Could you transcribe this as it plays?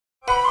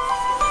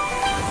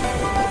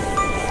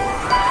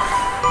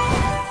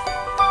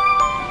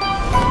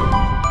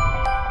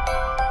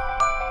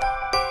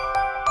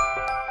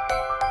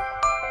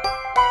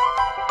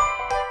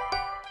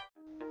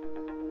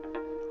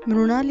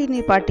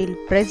Rajini Patil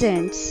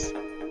presents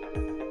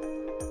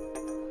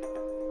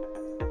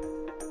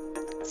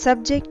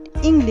Subject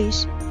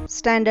English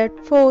Standard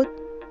 4th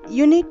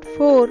Unit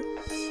 4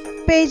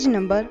 Page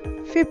number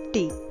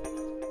 50.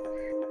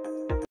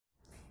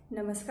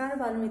 नमस्कार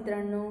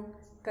बालमित्रांनो,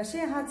 कसे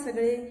आहात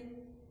सगळे?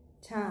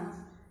 छान.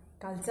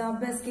 कालचा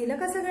अभ्यास केला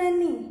का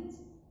सगळ्यांनी?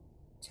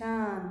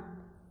 छान.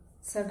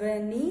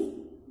 सगळ्यांनी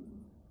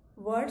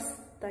वर्ड्स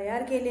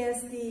तयार केले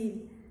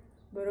असतील,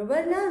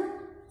 बरोबर ना?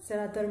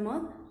 चला तर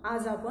मग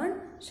आज आपण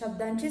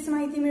शब्दांचीच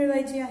माहिती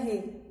मिळवायची आहे.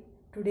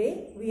 Today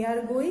we are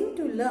going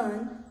to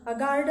learn a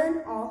garden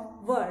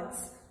of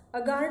words. A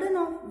garden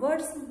of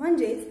words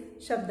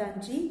म्हणजेच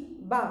शब्दांची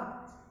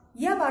बाग.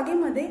 या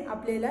बागेमध्ये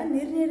आपल्याला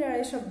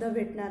निरनिराळे शब्द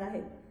भेटणार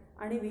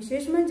आहेत आणि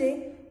विशेष म्हणजे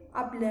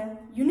आपल्या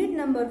युनिट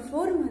नंबर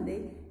 4 मध्ये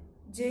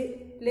जे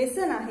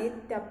लेसन आहेत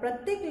त्या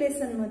प्रत्येक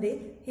लेसनमध्ये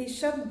हे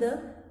शब्द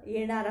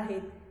येणार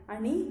आहेत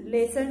आणि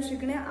लेसन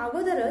शिकण्या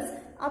अगोदरच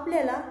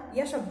आपल्याला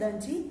या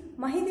शब्दांची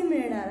माहिती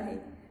मिळणार आहे.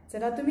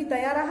 चला, तुम्ही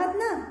तयार आहात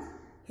ना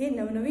हे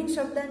नवनवीन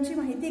शब्दांची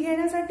माहिती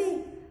घेण्यासाठी?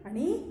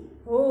 आणि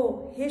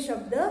हो, हे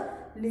शब्द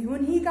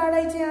लिहूनही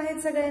काढायचे आहेत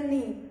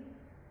सगळ्यांनी.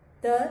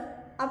 तर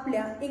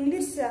आपल्या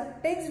इंग्लिशचा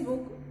टेक्स्ट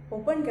बुक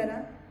ओपन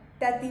करा,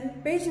 त्यातील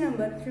पेज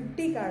नंबर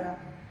 50 काढा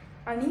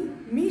आणि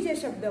मी जे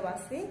शब्द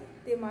वाचते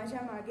ते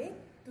माझ्या मागे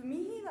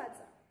तुम्हीही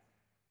वाचा.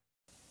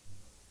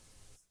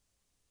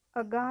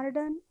 अ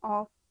गार्डन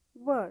ऑफ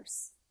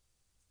वर्ड्स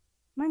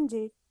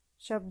म्हणजे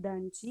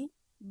शब्दांची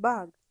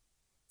बाग.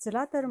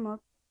 चला तर मग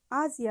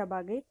आज या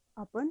बागेत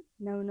आपण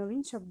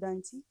नवनवीन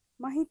शब्दांची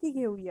माहिती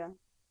घेऊया.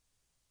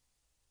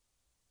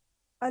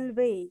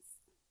 Always,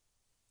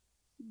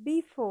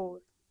 before,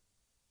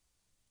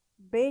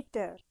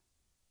 better,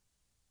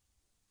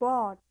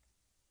 bot,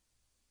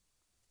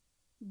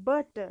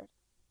 butter,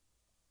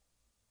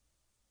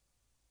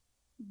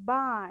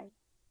 bye,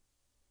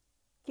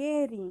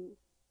 caring,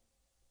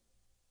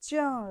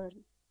 churn,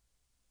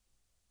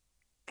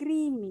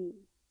 creamy,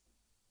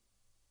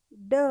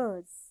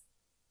 does,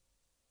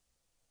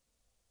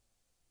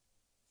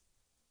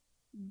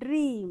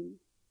 dream,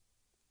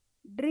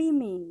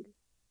 dreaming,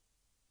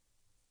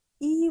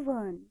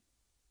 even,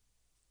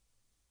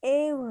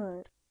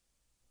 ever,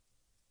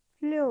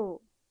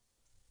 flow,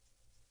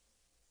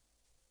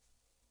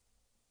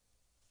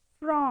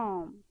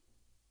 from,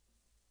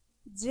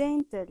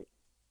 gentle,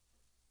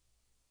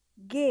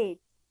 get,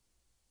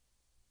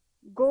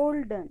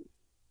 golden,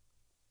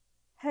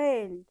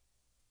 held,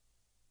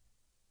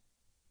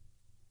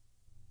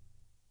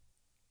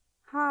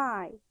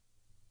 high,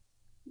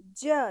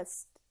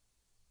 just,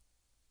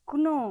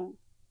 know,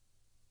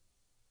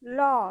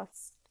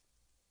 lost,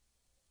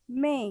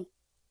 make,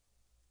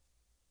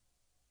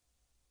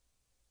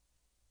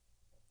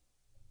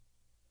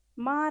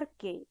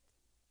 market,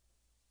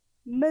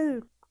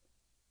 milk,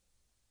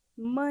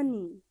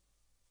 money,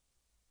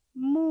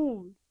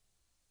 mood,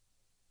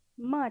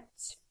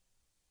 much,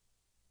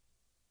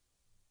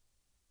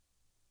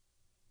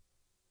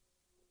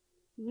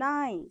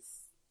 nice,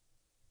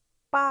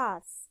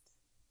 past,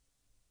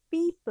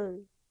 people,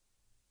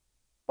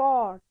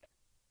 pot,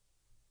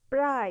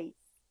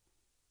 price,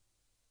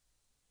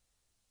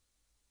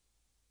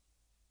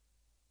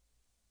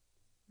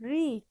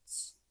 reach,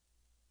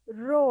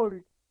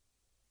 rolled,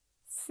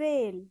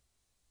 sail,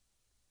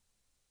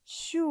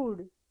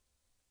 should,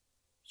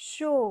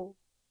 show,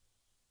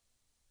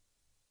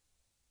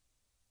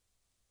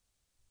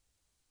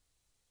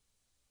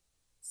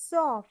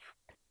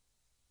 soft,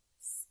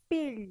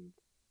 spilled,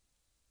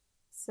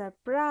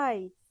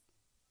 surprise,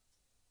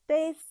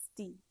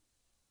 tasty,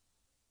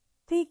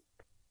 thick,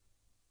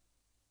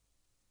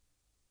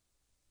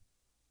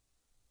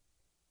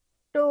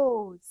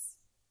 toes,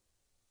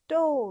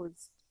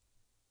 toast,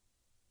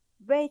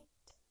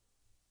 wet,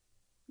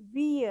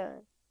 wear,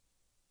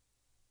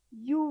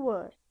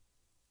 your.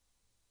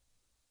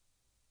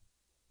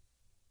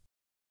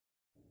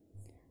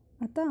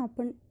 आता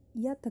आपण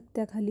या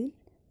तक्त्याखालील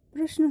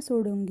प्रश्न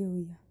सोडवून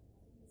घेऊया.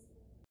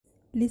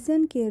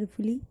 Listen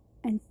carefully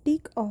and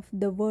tick of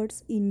the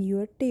words in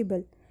your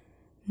table.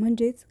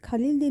 म्हणजेच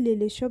खालील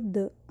दिलेले शब्द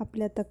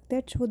आपल्या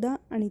तक्त्यात शोधा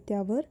आणि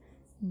त्यावर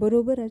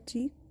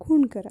बरोबराची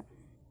खूण करा.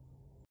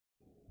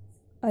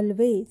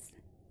 Always,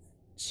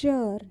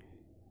 churn,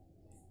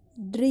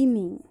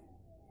 dreaming,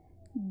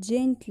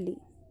 gently,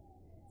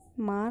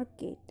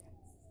 market,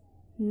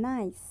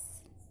 nice,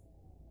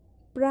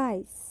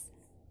 price,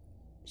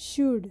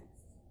 should,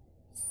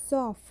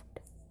 soft,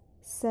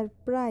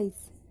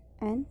 surprise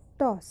and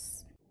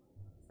toss.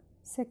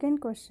 Second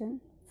question,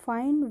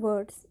 find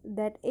words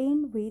that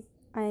end with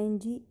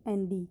ing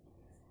and d.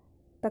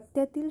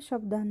 तक्त्यातील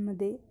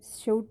शब्दांमध्ये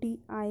शेवटी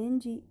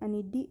ing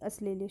आणि d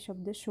असलेले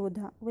शब्द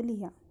शोधा व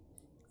लिहा.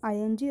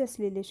 ing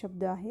असलेले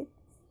शब्द आहेत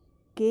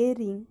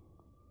केअरिंग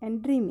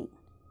अँड ड्रीमिंग.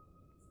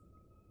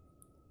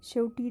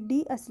 शेवटी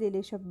d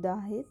असलेले शब्द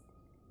आहेत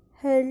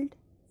held,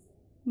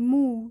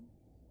 move,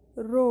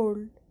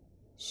 rolled,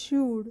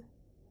 should,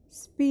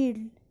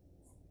 spilled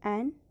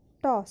and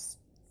tossed.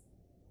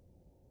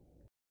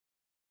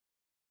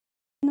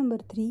 Number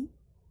 3,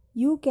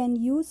 You can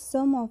use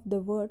some of the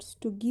words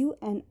to give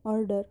an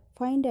order.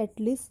 Find at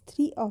least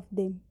 3 of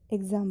them.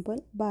 Example,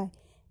 buy.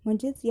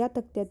 म्हणजेच या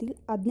तक्त्यातील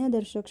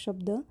आज्ञादर्शक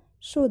शब्द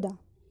शोधा.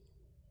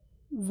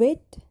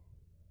 Wet,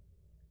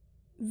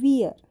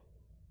 wear.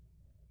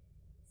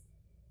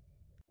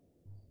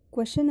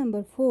 Question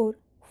number 4.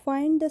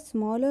 Find the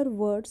smaller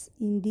words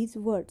in these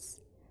words.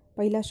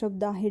 पहिला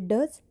शब्द आहे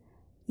does.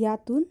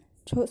 यातून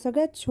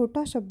सगळ्यात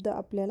छोटा शब्द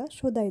आपल्याला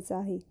शोधायचा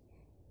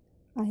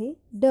आहे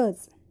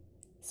does.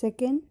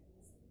 Second,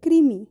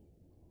 creamy.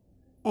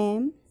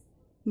 M,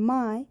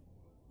 my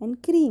and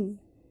cream.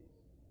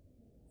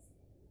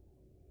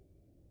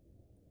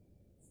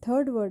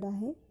 Third word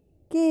आहे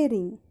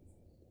caring.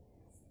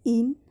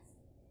 In,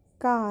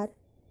 car,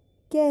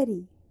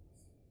 carry.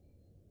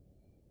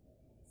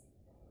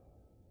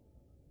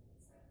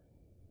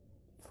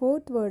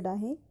 Fourth word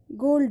आहे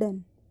golden.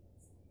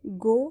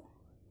 Go,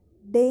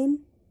 den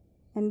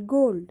and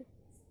gold.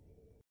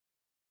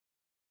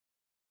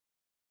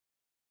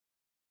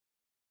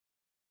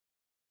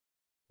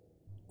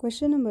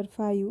 Question number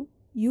 5.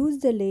 Use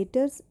the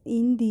letters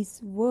in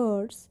these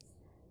words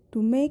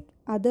to make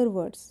other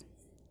words.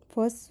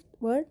 First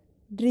word,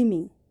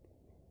 dreaming.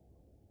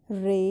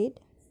 Red,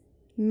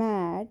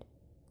 mad,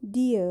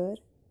 dear,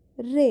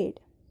 red.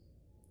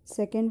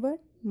 Second word,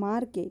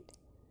 market.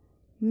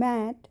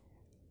 Mat,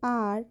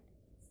 art,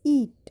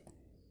 eat.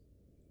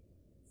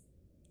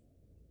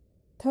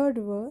 Third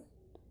word,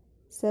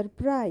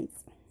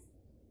 surprise.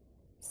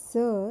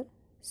 Sir,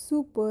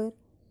 super,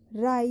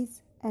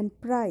 rise and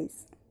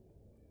prize.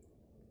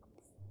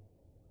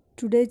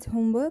 Today's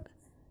homework: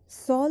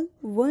 solve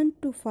 1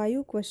 to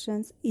 5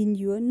 questions in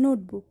your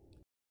notebook.